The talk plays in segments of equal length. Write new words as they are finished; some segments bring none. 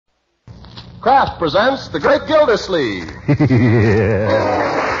Kraft presents The Great Gildersleeve. The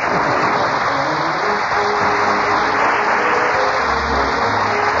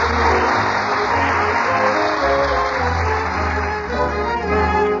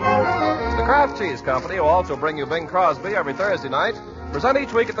Kraft Cheese Company will also bring you Bing Crosby every Thursday night. Present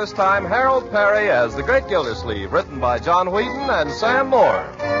each week at this time Harold Perry as The Great Gildersleeve, written by John Wheaton and Sam Moore.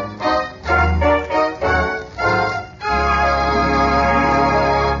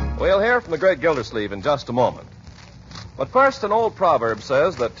 We'll hear from The Great Gildersleeve in just a moment. But first, an old proverb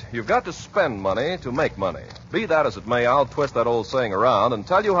says that you've got to spend money to make money. Be that as it may, I'll twist that old saying around and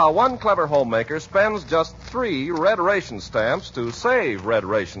tell you how one clever homemaker spends just 3 red ration stamps to save red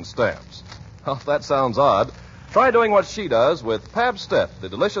ration stamps. Oh, that sounds odd. Try doing what she does with Pabstet, the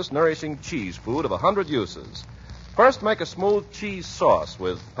delicious, nourishing cheese food of 100 uses. First, make a smooth cheese sauce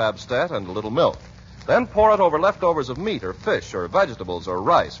with Pabstet and a little milk. Then pour it over leftovers of meat or fish or vegetables or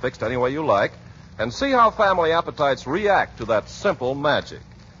rice, fixed any way you like, and see how family appetites react to that simple magic.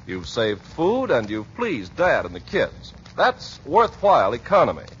 You've saved food and you've pleased Dad and the kids. That's worthwhile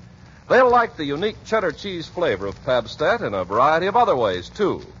economy. They'll like the unique cheddar cheese flavor of Pabstet in a variety of other ways,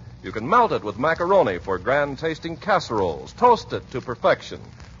 too. You can melt it with macaroni for grand-tasting casseroles, toast it to perfection,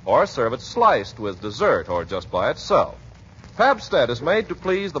 or serve it sliced with dessert or just by itself. Pabstet is made to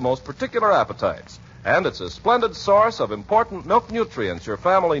please the most particular appetites, and it's a splendid source of important milk nutrients your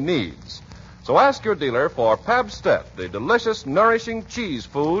family needs. So ask your dealer for Pabstet, the delicious, nourishing cheese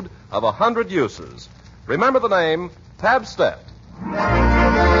food of 100 uses. Remember the name, Pabstet.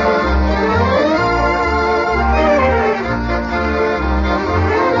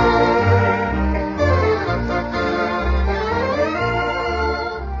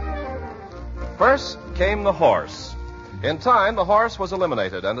 First came the horse. In time, the horse was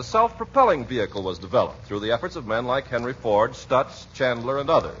eliminated, and a self-propelling vehicle was developed through the efforts of men like Henry Ford, Stutz, Chandler, and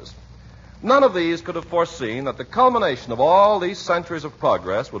others. None of these could have foreseen that the culmination of all these centuries of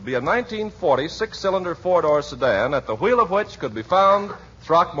progress would be a 1940 6-cylinder four-door sedan at the wheel of which could be found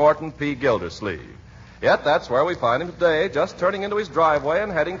Throckmorton P. Gildersleeve. Yet that's where we find him today, just turning into his driveway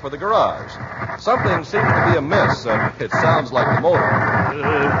and heading for the garage. Something seems to be amiss, and it sounds like the motor.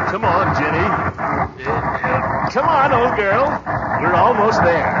 Come on, Jenny. Come on, old girl. We're almost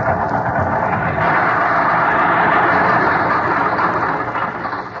there.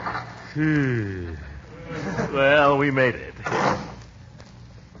 Well, we made it. Unc,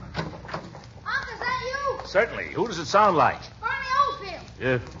 is that you? Certainly. Who does it sound like? Barney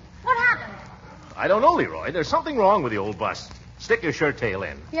Oldfield. What happened? I don't know, Leroy. There's something wrong with the old bus. Stick your shirt tail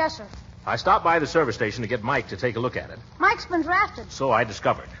in. Yes, sir. I stopped by the service station to get Mike to take a look at it. Mike's been drafted. So I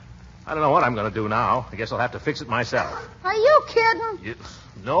discovered. I don't know what I'm going to do now. I guess I'll have to fix it myself. Are you kidding?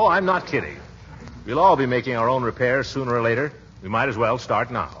 No, I'm not kidding. We'll all be making our own repairs sooner or later. We might as well start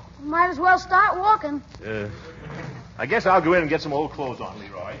now. Might as well start walking. I guess I'll go in and get some old clothes on,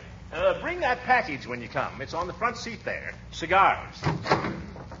 Leroy. Bring that package when you come. It's on the front seat there. Cigars.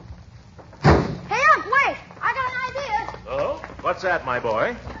 Hey, Unc, wait. I got an idea. Oh? What's that, my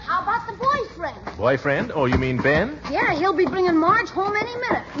boy? How about the boyfriend? Boyfriend? Oh, you mean Ben? Yeah, he'll be bringing Marge home any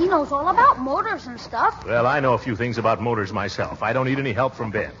minute. He knows all about motors and stuff. Well, I know a few things about motors myself. I don't need any help from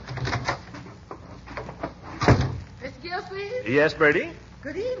Ben. Miss Gildersleeve? Yes, Bertie?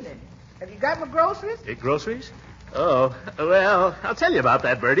 Good evening. Have you got my groceries? Groceries? Oh, well, I'll tell you about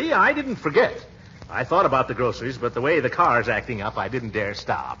that, Bertie. I didn't forget. I thought about the groceries, but the way the car's acting up, I didn't dare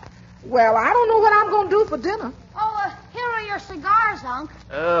stop. Well, I don't know what I'm going to do for dinner. Oh, here are your cigars, Unc.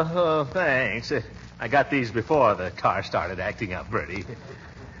 Oh, thanks. I got these before the car started acting up, Bertie.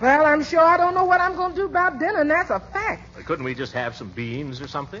 Well, I'm sure I don't know what I'm going to do about dinner, and that's a fact. Couldn't we just have some beans or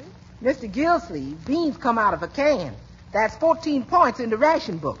something? Mr. Gildersleeve, beans come out of a can. That's 14 points in the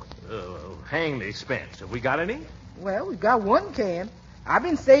ration book. Oh, hang the expense. Have we got any? Well, we've got one can. I've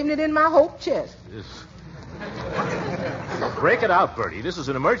been saving it in my hope chest. Break it out, Bertie. This is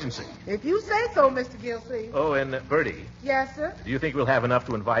an emergency. If you say so, Mr. Gildersleeve. Oh, and Bertie. Yes, sir? Do you think we'll have enough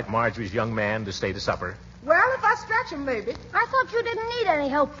to invite Marjorie's young man to stay to supper? Well, if I stretch him, maybe. I thought you didn't need any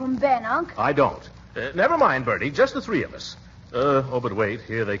help from Ben, Unc. I don't. Never mind, Bertie. Just the 3 of us. But wait.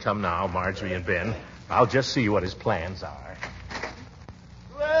 Here they come now, Marjorie and Ben. I'll just see what his plans are.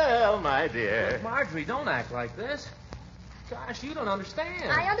 Well, my dear. Marjorie, don't act like this. Gosh, you don't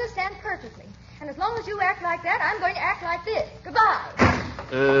understand. I understand perfectly. And as long as you act like that, I'm going to act like this. Goodbye.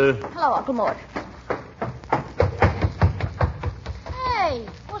 Hello, Uncle Mort. Hey,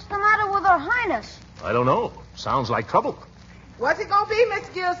 what's the matter with Her Highness? I don't know. Sounds like trouble. What's it going to be,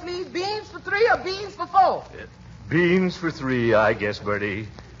 Mr. Gildersleeve? Beans for 3 or beans for 4? Beans for 3, I guess, Bertie.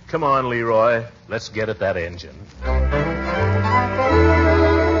 Come on, Leroy. Let's get at that engine.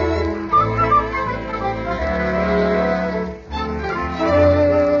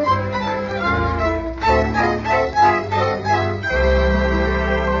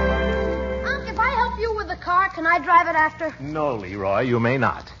 No, Leroy, you may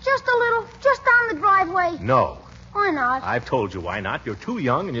not. Just a little. Just down the driveway. No. Why not? I've told you why not. You're too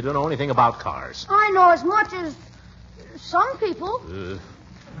young and you don't know anything about cars. I know as much as some people.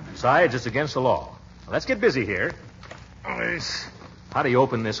 Besides, it's against the law. Now, let's get busy here. How do you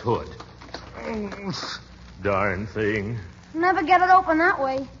open this hood? Darn thing. Never get it open that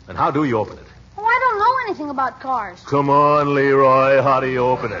way. And how do you open it? Oh, I don't know anything about cars. Come on, Leroy. How do you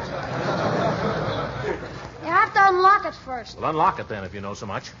open it? You have to unlock it first. Well, unlock it then if you know so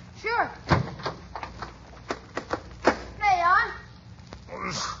much. Sure. There you are. No,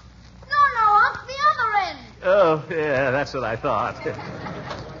 Unc, the other end. Oh, yeah, that's what I thought.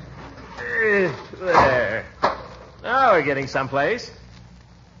 There. Now we're getting someplace.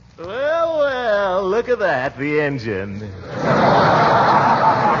 Well, look at that, the engine.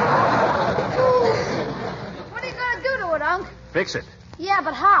 What are you going to do to it, Unc? Fix it. Yeah,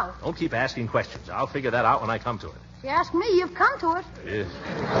 but how? Don't keep asking questions. I'll figure that out when I come to it. If you ask me, you've come to it.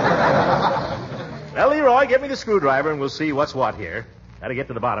 Well, Leroy, get me the screwdriver and we'll see what's what here. Gotta get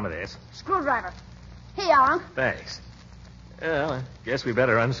to the bottom of this. Screwdriver. Here you are, Unc. Thanks. Well, I guess we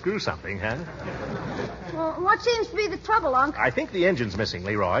better unscrew something, huh? Well, what seems to be the trouble, Unc? I think the engine's missing,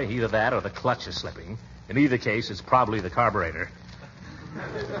 Leroy. Either that or the clutch is slipping. In either case, it's probably the carburetor.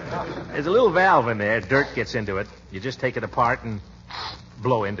 There's a little valve in there. Dirt gets into it. You just take it apart and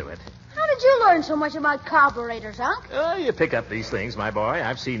blow into it. How did you learn so much about carburetors, Unc? Oh, you pick up these things, my boy.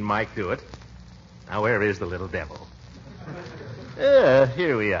 I've seen Mike do it. Now, where is the little devil?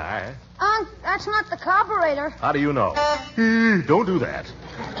 Here we are. Unc, that's not the carburetor. How do you know? Don't do that.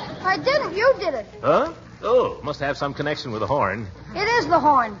 I didn't. You did it. Huh? Oh, must have some connection with the horn. It is the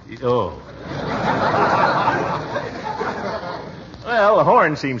horn. Oh. Well, the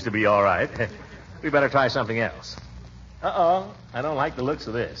horn seems to be all right. We better try something else. Uh-oh. I don't like the looks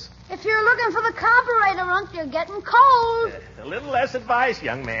of this. If you're looking for the carburetor, Unc, you're getting cold. A little less advice,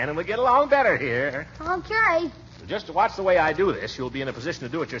 young man, and we'll get along better here. Okay. Just to watch the way I do this, you'll be in a position to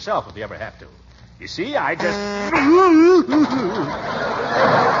do it yourself if you ever have to. You see, I just...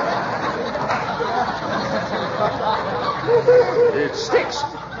 It sticks.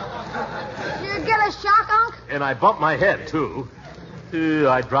 You get a shock, Unc? And I bumped my head, too.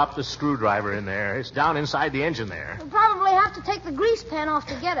 I dropped the screwdriver in there. It's down inside the engine there. You'll probably have to take the grease pan off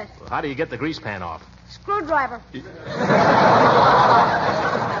to get it. Well, how do you get the grease pan off? Screwdriver.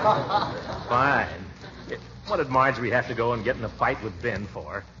 Fine. What did Marjorie have to go and get in a fight with Ben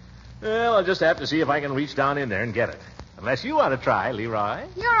for? Well, I'll just have to see if I can reach down in there and get it. Unless you want to try, Leroy.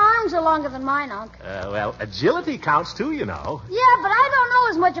 Your arms are longer than mine, Unc. Well, agility counts, too, you know. Yeah, but I don't know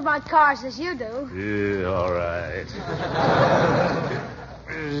as much about cars as you do. All right.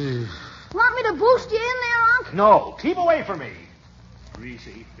 Want me to boost you in there, Unc? No, keep away from me.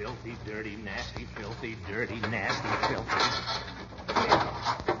 Greasy, filthy, dirty, nasty, filthy, dirty, nasty, filthy.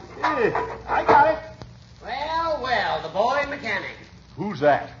 I got it. Well, the boy mechanic. Who's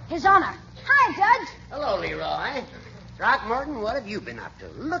that? His Honor. Hi, Judge. Hello, Leroy. Throckmorton, what have you been up to?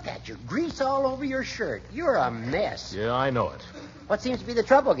 Look at you, grease all over your shirt. You're a mess. Yeah, I know it. What seems to be the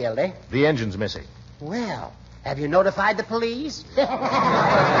trouble, Gildy? The engine's missing. Well, have you notified the police?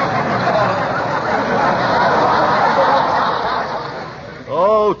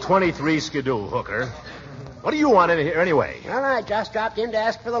 Oh, 23 skidoo, hooker. What do you want in here anyway? Well, I just dropped in to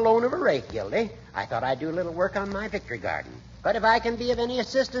ask for the loan of a rake, Gildy. I thought I'd do a little work on my victory garden. But if I can be of any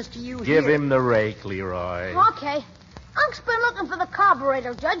assistance to you Give here... him the rake, Leroy. Okay. Unc's been looking for the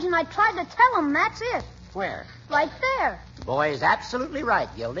carburetor, Judge, and I tried to tell him that's it. Where? Right there. The boy is absolutely right,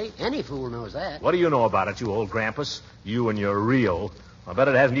 Gildy. Any fool knows that. What do you know about it, you old grampus? You and your reel. I bet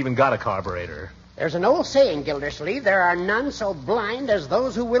it hasn't even got a carburetor. There's an old saying, Gildersleeve, there are none so blind as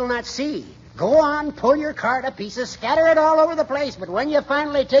those who will not see. Go on, pull your car to pieces, scatter it all over the place, but when you've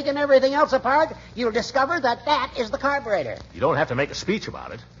finally taken everything else apart, you'll discover that is the carburetor. You don't have to make a speech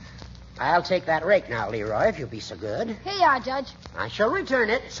about it. I'll take that rake now, Leroy, if you'll be so good. Here you are, Judge. I shall return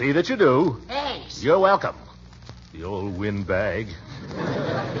it. See that you do. Thanks. You're welcome. The old windbag.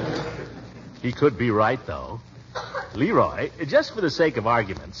 He could be right, though. Leroy, just for the sake of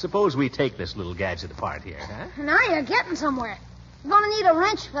argument, suppose we take this little gadget apart here, huh? Now you're getting somewhere. You're going to need a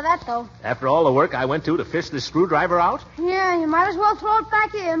wrench for that, though. After all the work I went to fish this screwdriver out? Yeah, you might as well throw it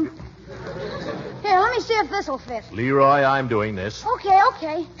back in. Here, let me see if this'll fit. Leroy, I'm doing this.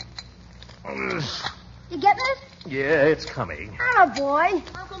 Okay. You getting it? Yeah, it's coming. Attaboy.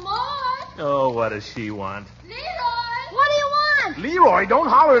 Uncle Mort. Oh, what does she want? Leroy. What do you want? Leroy, don't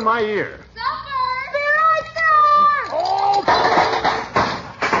holler in my ear. Supper. Be right there. Oh!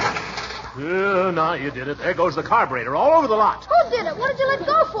 No, you did it. There goes the carburetor all over the lot. Who did it? What did you let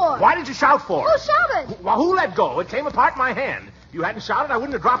go for? Why did you shout for? Who shouted? Well, who let go? It came apart in my hand. If you hadn't shouted, I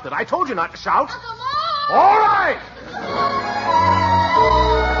wouldn't have dropped it. I told you not to shout. Uncle Mort! All right.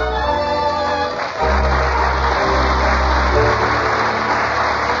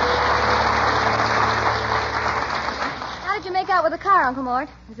 How did you make out with the car, Uncle Mort?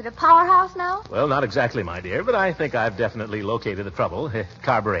 Is it a powerhouse now? Well, not exactly, my dear, but I think I've definitely located the trouble.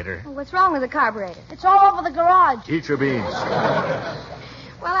 Carburetor. Well, what's wrong with the carburetor? It's all over the garage. Eat your beans. Well,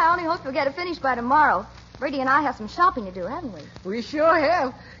 I only hope you'll get it finished by tomorrow. Brady and I have some shopping to do, haven't we? We sure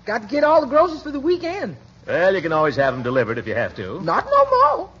have. Got to get all the groceries for the weekend. Well, you can always have them delivered if you have to. Not no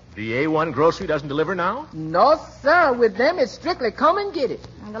more. The A1 grocery doesn't deliver now? No, sir. With them, it's strictly come and get it.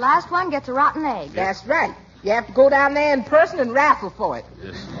 And the last one gets a rotten egg. That's right. You have to go down there in person and raffle for it.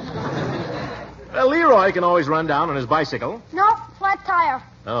 Yes. Well, Leroy can always run down on his bicycle. Nope, flat tire.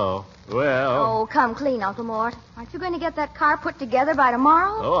 Oh, well. Oh, come clean, Uncle Mort. Aren't you going to get that car put together by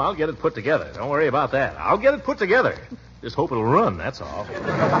tomorrow? Oh, I'll get it put together. Don't worry about that. I'll get it put together. Just hope it'll run, that's all.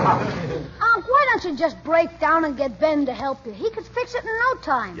 Unc, why don't you just break down and get Ben to help you? He could fix it in no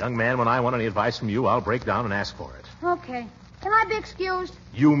time. Young man, when I want any advice from you, I'll break down and ask for it. Okay. Can I be excused?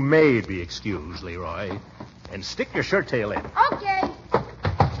 You may be excused, Leroy. And stick your shirt tail in. Okay.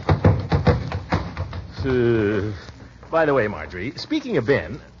 By the way, Marjorie, speaking of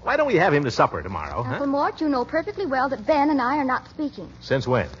Ben, why don't we have him to supper tomorrow, Uncle huh? Mort, you know perfectly well that Ben and I are not speaking. Since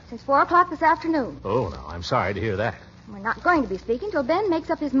when? Since 4 o'clock this afternoon. Oh, no, I'm sorry to hear that. We're not going to be speaking till Ben makes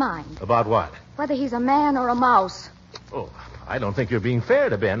up his mind. About what? Whether he's a man or a mouse. Oh, I don't think you're being fair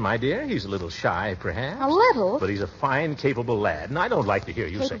to Ben, my dear. He's a little shy, perhaps. A little. But he's a fine, capable lad, and I don't like to hear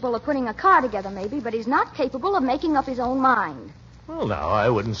you say... Capable of putting a car together, maybe, but he's not capable of making up his own mind. Well, no, I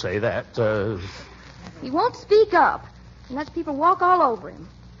wouldn't say that. He won't speak up. He lets people walk all over him.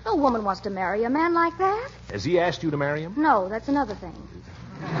 No woman wants to marry a man like that. Has he asked you to marry him? No, that's another thing.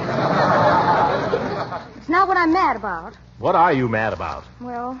 It's not what I'm mad about. What are you mad about?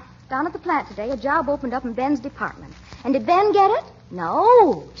 Well, down at the plant today, a job opened up in Ben's department. And did Ben get it?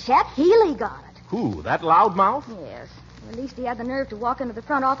 No, Chet Healy got it. Who, that loudmouth? Yes. At least he had the nerve to walk into the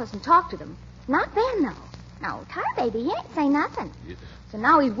front office and talk to them. Not Ben, though. No, Tar Baby, he ain't say nothing. So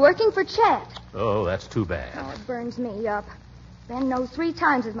now he's working for Chet. Oh, that's too bad. Oh, it burns me up. Ben knows 3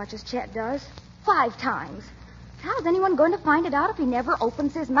 times as much as Chet does. 5 times. How's anyone going to find it out if he never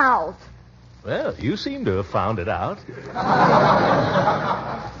opens his mouth? Well, you seem to have found it out.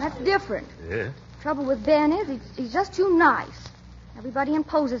 That's different. Yeah. Trouble with Ben is he's just too nice. Everybody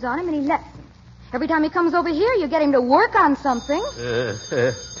imposes on him and he lets them. Every time he comes over here, you get him to work on something.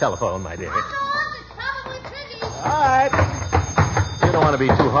 Telephone, my dear. Uncle Mort, it's probably Piggy. All right. You don't want to be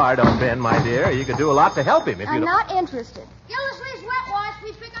too hard on Ben, my dear. You could do a lot to help him if you I'm don't... not interested. Gildersleeve's wet wash.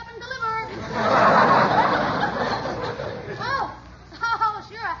 We pick up and deliver. Oh,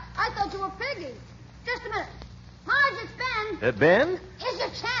 sure. I thought you were Piggy. Just a minute. Marge, it's Ben. Ben? Here's your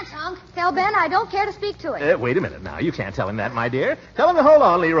chance, Unc. Tell Ben I don't care to speak to him. Wait a minute now. You can't tell him that, my dear. Tell him to hold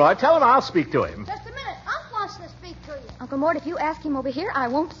on, Leroy. Tell him I'll speak to him. Just a minute. Unc wants to speak to you. Uncle Mort, if you ask him over here, I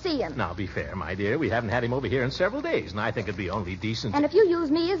won't see him. Now, be fair, my dear. We haven't had him over here in several days, and I think it'd be only decent... And if you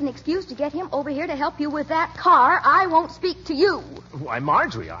use me as an excuse to get him over here to help you with that car, I won't speak to you. Why,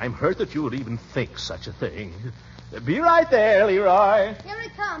 Marjorie, I'm hurt that you would even think such a thing. Be right there, Leroy. Here he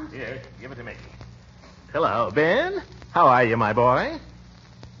comes. Here, give it to me. Hello, Ben. How are you, my boy?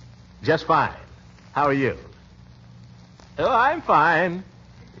 Just fine. How are you? Oh, I'm fine.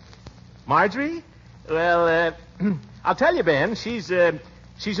 Marjorie? Well, I'll tell you, Ben, she's in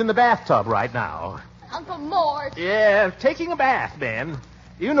the bathtub right now. Uncle Mort. Yeah, taking a bath, Ben.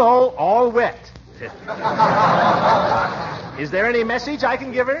 You know, all wet. Is there any message I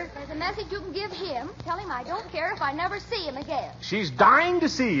can give her? There's a message you can give him. Tell him I don't care if I never see him again. She's dying to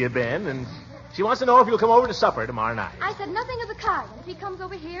see you, Ben, and she wants to know if you'll come over to supper tomorrow night. I said nothing of the kind. If he comes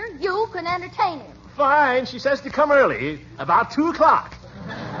over here, you can entertain him. Fine. She says to come early, about 2 o'clock.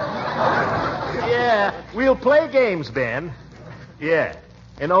 Yeah, we'll play games, Ben. Yeah.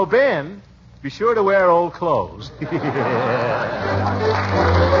 And, oh, Ben, be sure to wear old clothes. The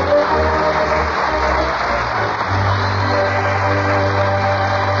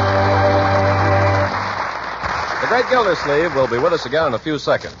Great Gildersleeve will be with us again in a few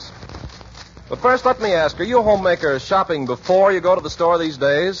seconds. But first, let me ask, are you homemakers shopping before you go to the store these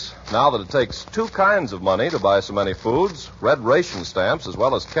days? Now that it takes 2 kinds of money to buy so many foods, red ration stamps as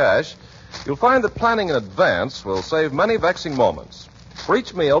well as cash, you'll find that planning in advance will save many vexing moments. For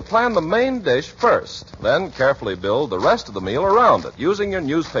each meal, plan the main dish first. Then carefully build the rest of the meal around it, using your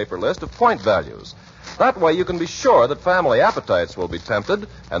newspaper list of point values. That way you can be sure that family appetites will be tempted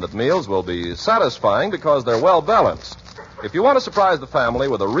and that meals will be satisfying because they're well balanced. If you want to surprise the family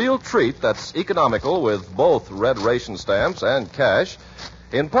with a real treat that's economical with both red ration stamps and cash,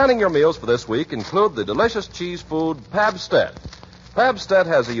 in planning your meals for this week, include the delicious cheese food Pabstet. Pabstet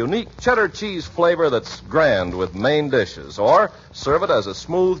has a unique cheddar cheese flavor that's grand with main dishes, or serve it as a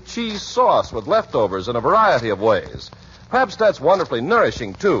smooth cheese sauce with leftovers in a variety of ways. Pabstet's wonderfully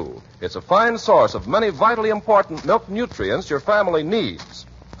nourishing, too. It's a fine source of many vitally important milk nutrients your family needs.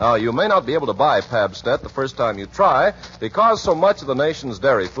 Now, you may not be able to buy Pabstet the first time you try because so much of the nation's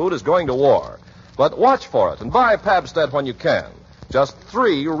dairy food is going to war. But watch for it and buy Pabstet when you can. Just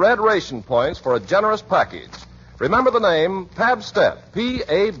 3 red ration points for a generous package. Remember the name Pabstet,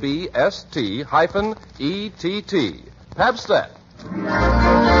 Pabst-ETT. Pabstet.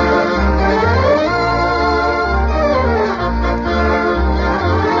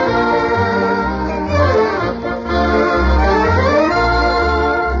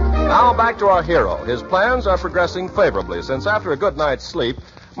 Now back to our hero. His plans are progressing favorably since after a good night's sleep,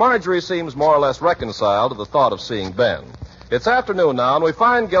 Marjorie seems more or less reconciled to the thought of seeing Ben. It's afternoon now, and we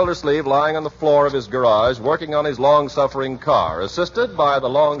find Gildersleeve lying on the floor of his garage working on his long-suffering car, assisted by the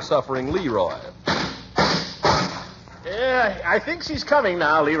long-suffering Leroy. Yeah, I think she's coming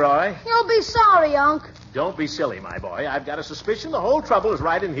now, Leroy. You'll be sorry, Unc. Don't be silly, my boy. I've got a suspicion the whole trouble is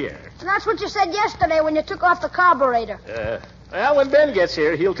right in here. And that's what you said yesterday when you took off the carburetor. Well, when Ben gets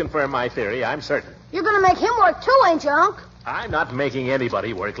here, he'll confirm my theory, I'm certain. You're going to make him work too, ain't you, Unc? I'm not making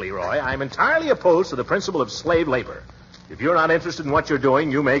anybody work, Leroy. I'm entirely opposed to the principle of slave labor. If you're not interested in what you're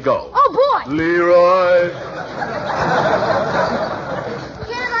doing, you may go. Oh, boy. Leroy!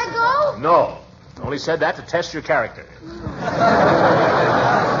 Can't I go? No. Only said that to test your character.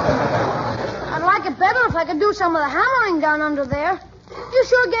 I'd like it better if I could do some of the hammering down under there. You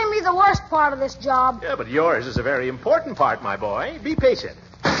sure gave me the worst part of this job. Yeah, but yours is a very important part, my boy. Be patient.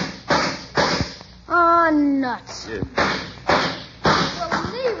 Oh, nuts. Yeah.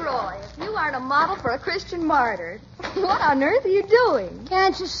 Well, Leroy, if you aren't a model for a Christian martyr, what on earth are you doing?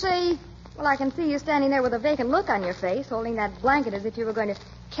 Can't you see? Well, I can see you standing there with a vacant look on your face, holding that blanket as if you were going to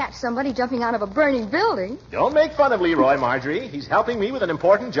catch somebody jumping out of a burning building. Don't make fun of Leroy, Marjorie. He's helping me with an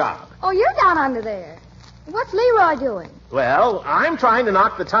important job. Oh, you're down under there. What's Leroy doing? Well, I'm trying to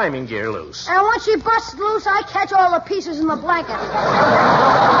knock the timing gear loose. And once she busts loose, I catch all the pieces in the blanket.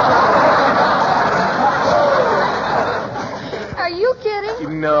 Are you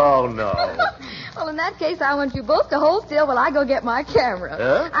kidding? No. Well, in that case, I want you both to hold still while I go get my camera.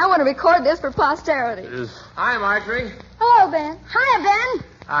 Huh? I want to record this for posterity. Hi, Marjorie. Hello, Ben. Hiya, Ben.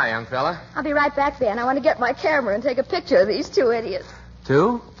 Hi, young fella. I'll be right back, Ben. I want to get my camera and take a picture of these 2 idiots.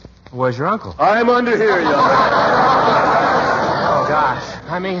 2? Where's your uncle? I'm under here, young. Oh, gosh.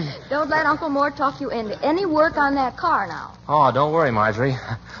 I mean... Don't let Uncle Mort talk you into any work on that car now. Oh, don't worry, Marjorie.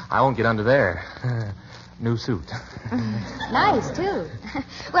 I won't get under there. New suit. Nice, too.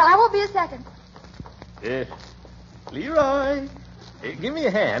 Well, I won't be a second. Leroy, give me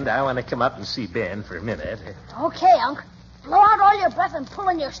a hand. I want to come up and see Ben for a minute. Okay, Unc. Blow out all your breath and pull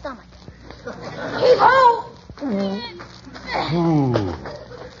in your stomach. Heave-ho! Ooh.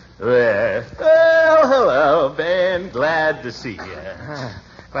 Well, hello, Ben. Glad to see you.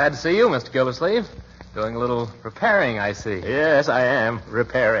 Glad to see you, Mr. Gildersleeve. Doing a little repairing, I see. Yes, I am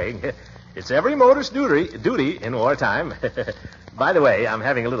repairing. It's every motor's duty in wartime. By the way, I'm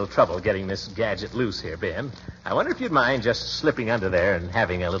having a little trouble getting this gadget loose here, Ben. I wonder if you'd mind just slipping under there and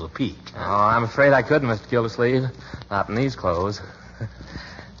having a little peek. Oh, I'm afraid I couldn't, Mr. Gildersleeve. Not in these clothes.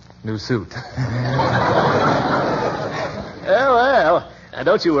 New suit. Well,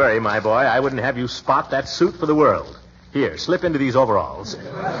 don't you worry, my boy. I wouldn't have you spot that suit for the world. Here, slip into these overalls.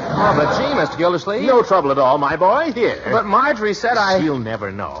 Oh, but gee, Mr. Gildersleeve. No trouble at all, my boy. Here. But Marjorie said You'll never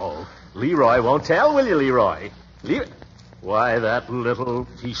know. Leroy won't tell, will you, Leroy? Why,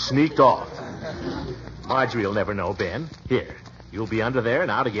 he sneaked off. Marjorie will never know, Ben. Here, you'll be under there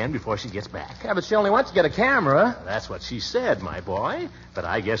and out again before she gets back. Yeah, but she only wants to get a camera. That's what she said, my boy. But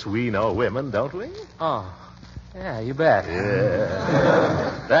I guess we know women, don't we? Oh, yeah, you bet.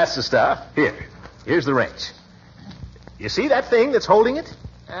 Yeah. That's the stuff. Here's the wrench. You see that thing that's holding it?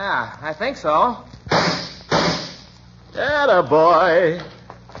 Yeah, I think so. Atta boy.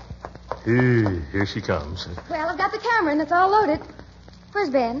 Here she comes. Well, I've got the camera and it's all loaded. Where's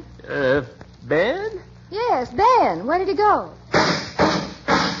Ben? Ben? Yes, Ben. Where did he go?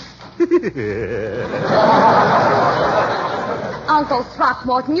 Uncle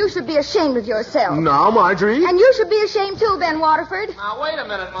Throckmorton, you should be ashamed of yourself. Now, Marjorie. And you should be ashamed, too, Ben Waterford. Now, wait a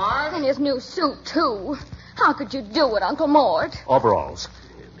minute, Marge. And his new suit, too. How could you do it, Uncle Mort? Overalls.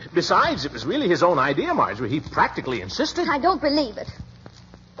 Besides, it was really his own idea, Marjorie. He practically insisted. I don't believe it.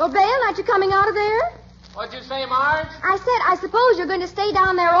 Well, Ben, aren't you coming out of there? What'd you say, Marge? I said, I suppose you're going to stay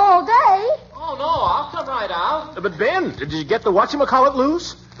down there all day. Oh, no, I'll come right out. But, Ben, did you get the whatchamacallit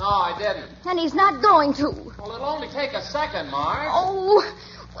loose? No, I didn't. And he's not going to. Well, it'll only take a second, Marge. Oh,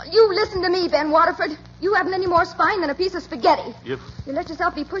 well, you listen to me, Ben Waterford. You haven't any more spine than a piece of spaghetti. You let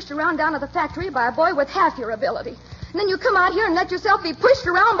yourself be pushed around down at the factory by a boy with half your ability. And then you come out here and let yourself be pushed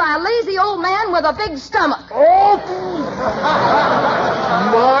around by a lazy old man with a big stomach. Oh!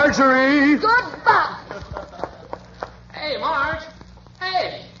 Marjorie! Goodbye. Hey, Marge.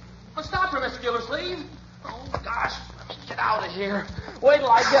 Hey. Well, stop her, Mr. Gildersleeve. Oh, gosh. Let me get out of here. Wait till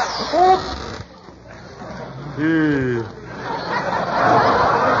I get...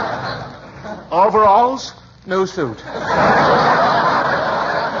 Overalls, new suit.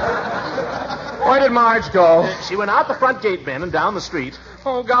 Where did Marge go? She went out the front gate, Ben, and down the street.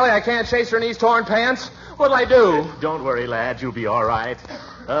 Oh, golly, I can't chase her in these torn pants. What'll I do? Don't worry, lad. You'll be all right.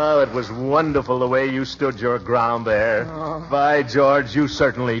 Oh, it was wonderful the way you stood your ground there. Oh. By George, you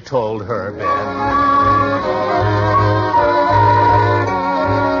certainly told her, Ben.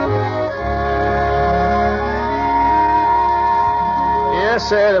 Yes,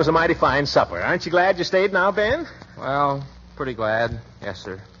 sir, that was a mighty fine supper. Aren't you glad you stayed now, Ben? Well, pretty glad. Yes,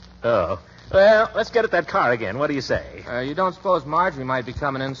 sir. Oh. Well, let's get at that car again. What do you say? You don't suppose Marjorie might be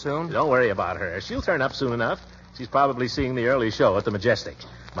coming in soon? Don't worry about her. She'll turn up soon enough. She's probably seeing the early show at the Majestic.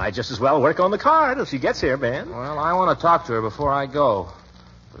 Might just as well work on the car till she gets here, Ben. Well, I want to talk to her before I go.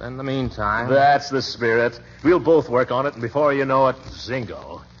 But in the meantime... That's the spirit. We'll both work on it, and before you know it,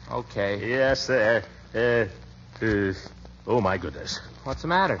 zingo. Okay. Yes, sir. Oh, my goodness. What's the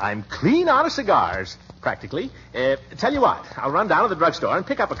matter? I'm clean out of cigars, practically. Tell you what, I'll run down to the drugstore and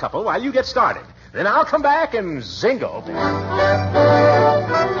pick up a couple while you get started. Then I'll come back and zingo.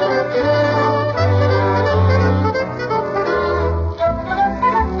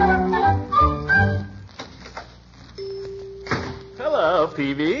 Hello,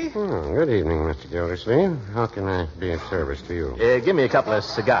 Peavy. Good evening, Mr. Gildersleeve. How can I be of service to you? Give me a couple of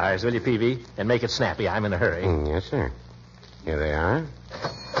cigars, will you, Peavy? And make it snappy. I'm in a hurry. Yes, sir. Here they are.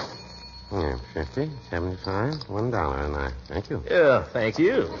 Yeah, 50, 75, $1 and I. Thank you. Yeah, thank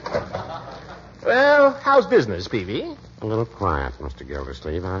you. Well, how's business, Peavy? A little quiet, Mr.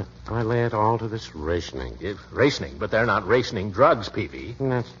 Gildersleeve. I lay it all to this rationing. Rationing, but they're not rationing drugs, Peavy.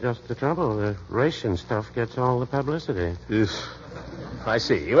 And that's just the trouble. The ration stuff gets all the publicity. I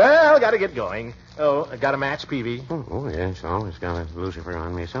see. Well, got to get going. Oh, got a match, Peavy? Oh, yes. Always got a Lucifer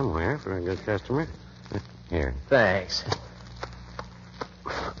on me somewhere for a good customer. Here. Thanks.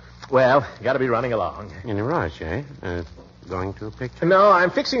 Well, got to be running along. In a rush, eh? Going to a picture? No, I'm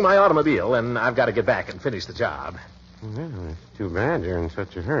fixing my automobile, and I've got to get back and finish the job. Well, it's too bad you're in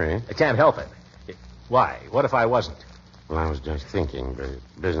such a hurry. I can't help it. Why? What if I wasn't? Well, I was just thinking,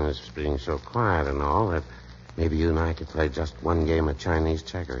 business being so quiet and all, that maybe you and I could play just one game of Chinese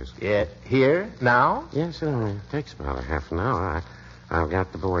checkers. Yeah, here? Now? Yes, it only takes about a half an hour. I've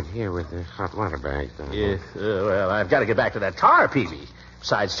got the board here with the hot water bags. Yeah, well, I've got to get back to that car, Peavy.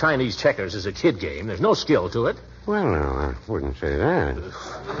 Besides, Chinese checkers is a kid game. There's no skill to it. Well, no, I wouldn't say that.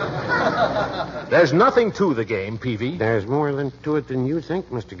 There's nothing to the game, Peavy. There's more to it than you think,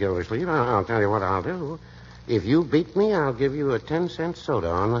 Mr. Gildersleeve. I'll tell you what I'll do. If you beat me, I'll give you a 10-cent soda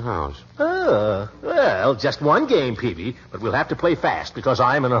on the house. Well, just one game, Peavy, but we'll have to play fast because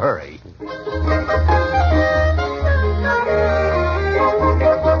I'm in a hurry.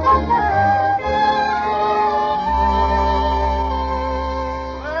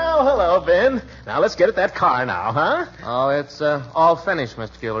 Hello, Ben. Now, let's get at that car now, huh? Oh, it's all finished,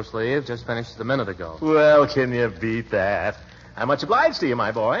 Mr. Gildersleeve. Just finished a minute ago. Well, can you beat that? I'm much obliged to you,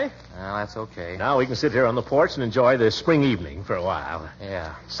 my boy. Well, that's okay. Now we can sit here on the porch and enjoy the spring evening for a while.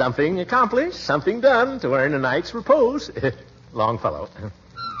 Yeah. Something accomplished, something done to earn a night's repose. Longfellow.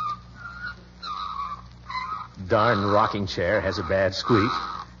 Darn rocking chair has a bad squeak.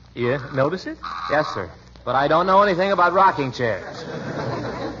 You notice it? Yes, sir. But I don't know anything about rocking chairs.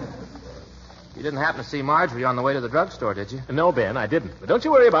 You didn't happen to see Marjorie on the way to the drugstore, did you? No, Ben, I didn't. But don't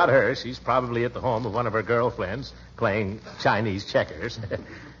you worry about her. She's probably at the home of one of her girlfriends playing Chinese checkers.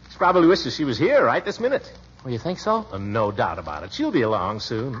 She probably wishes she was here right this minute. Well, you think so? No doubt about it. She'll be along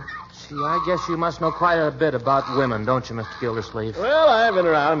soon. Gee, I guess you must know quite a bit about women, don't you, Mr. Gildersleeve? Well, I've been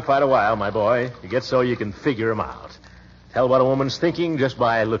around quite a while, my boy. You get so you can figure them out. Tell what a woman's thinking just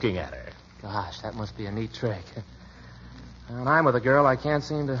by looking at her. Gosh, that must be a neat trick. When I'm with a girl, I can't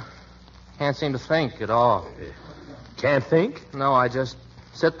seem to think at all. Can't think? No, I just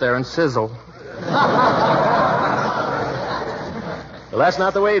sit there and sizzle. Well, that's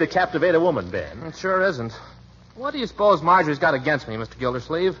not the way to captivate a woman, Ben. It sure isn't. What do you suppose Marjorie's got against me, Mr.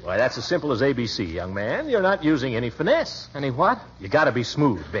 Gildersleeve? Why, that's as simple as ABC, young man. You're not using any finesse. Any what? You gotta be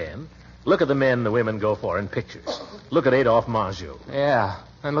smooth, Ben. Look at the men the women go for in pictures. Look at Adolphe Menjou. Yeah,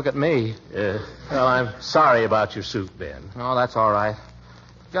 and look at me. Well, I'm sorry about your suit, Ben. Oh, that's all right.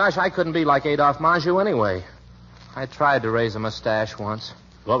 Gosh, I couldn't be like Adolphe Menjou anyway. I tried to raise a mustache once.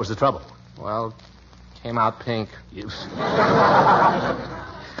 What was the trouble? Well, came out pink.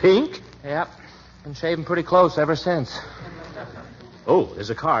 Pink? Yep. Been shaving pretty close ever since. Oh, there's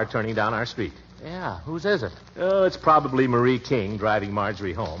a car turning down our street. Yeah, whose is it? Oh, it's probably Marie King driving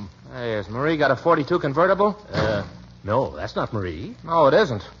Marjorie home. Hey, has Marie got a 42 convertible? No, that's not Marie. No, it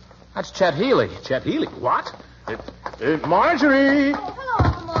isn't. That's Chet Healy. Chet Healy? What? Marjorie! Oh, hello,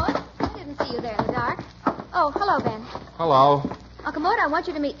 Uncle Mort. I didn't see you there in the dark. Oh, hello, Ben. Hello. Uncle Mort, I want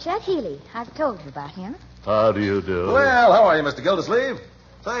you to meet Chet Healy. I've told you about him. How do you do? Well, how are you, Mr. Gildersleeve?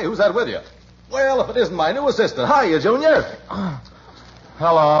 Say, who's that with you? Well, if it isn't my new assistant. Hiya, Junior.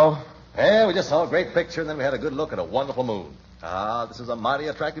 Hello. Yeah, we just saw a great picture, and then we had a good look at a wonderful moon. This is a mighty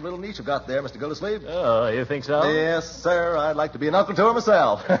attractive little niece you've got there, Mr. Gildersleeve. Oh, you think so? Yes, sir. I'd like to be an uncle to her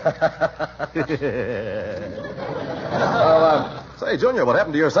myself. Say, Junior, what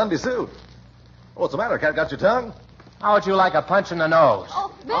happened to your Sunday suit? What's the matter? Cat got your tongue? How would you like a punch in the nose?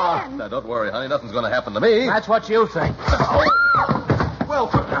 Oh, Ben. Now, don't worry, honey. Nothing's going to happen to me. That's what you think. Well,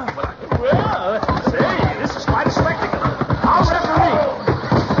 Say, this is quite a spectacle. I'll referee.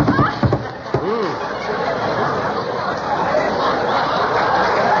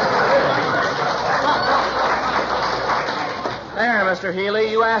 There, Mr. Healy,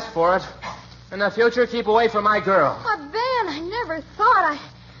 you asked for it. In the future, keep away from my girl. Oh, Ben, I never thought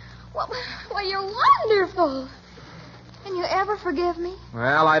Well, you're wonderful. Can you ever forgive me?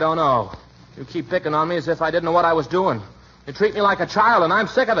 Well, I don't know. You keep picking on me as if I didn't know what I was doing. You treat me like a child, and I'm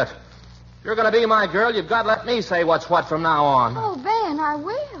sick of it. If you're going to be my girl, you've got to let me say what's what from now on. Oh, Ben, I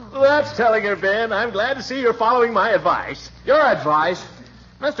will. Well, that's telling her, Ben. I'm glad to see you're following my advice. Your advice?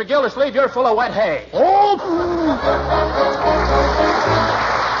 Mr. Gildersleeve, you're full of wet hay. Oh!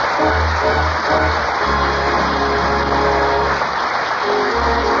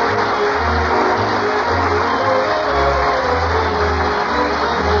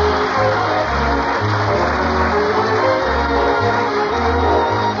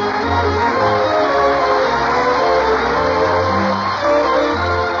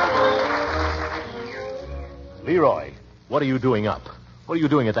 Leroy, what are you doing up? What are you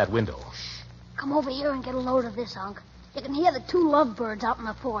doing at that window? Come over here and get a load of this, Unc. You can hear the two lovebirds out on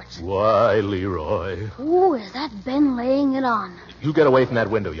the porch. Why, Leroy? Ooh, is that Ben laying it on? You get away from that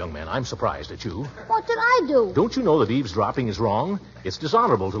window, young man. I'm surprised at you. What did I do? Don't you know that eavesdropping is wrong? It's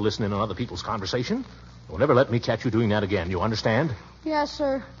dishonorable to listen in on other people's conversation. Don't ever let me catch you doing that again. You understand? Yes,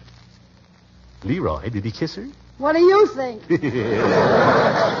 sir. Leroy, did he kiss her? What do you think?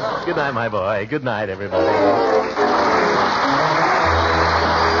 Good night, my boy. Good night, everybody.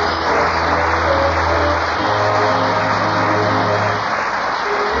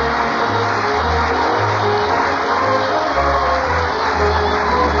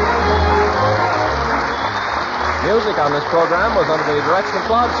 Music on this program was under the direction of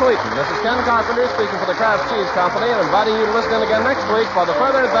Claude Sweeten. This is Ken Carpenter speaking for the Kraft Cheese Company and inviting you to listen in again next week for the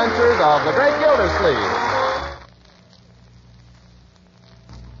further adventures of the Great Gildersleeve.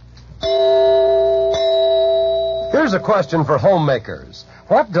 Here's a question for homemakers.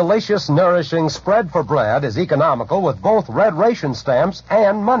 What delicious, nourishing spread for bread is economical with both red ration stamps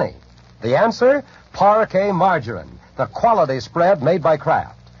and money? The answer? Parquet margarine, the quality spread made by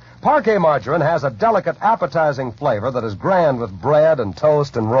Kraft. Parquet margarine has a delicate, appetizing flavor that is grand with bread and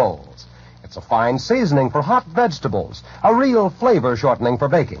toast and rolls. It's a fine seasoning for hot vegetables, a real flavor shortening for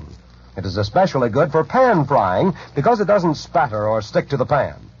baking. It is especially good for pan frying because it doesn't spatter or stick to the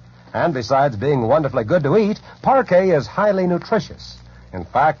pan. And besides being wonderfully good to eat, Parquet is highly nutritious. In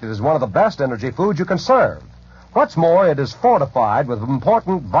fact, it is one of the best energy foods you can serve. What's more, it is fortified with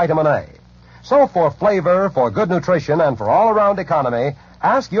important vitamin A. So for flavor, for good nutrition, and for all-around economy,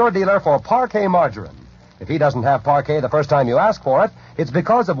 ask your dealer for Parquet margarine. If he doesn't have Parquet the first time you ask for it, it's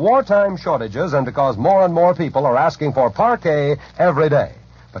because of wartime shortages and because more and more people are asking for Parquet every day.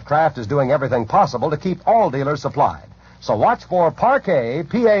 But Kraft is doing everything possible to keep all dealers supplied. So watch for Parquet,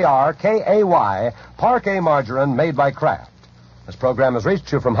 P-A-R-K-A-Y, Parquet margarine made by Kraft. This program has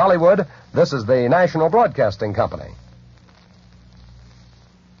reached you from Hollywood. This is the National Broadcasting Company.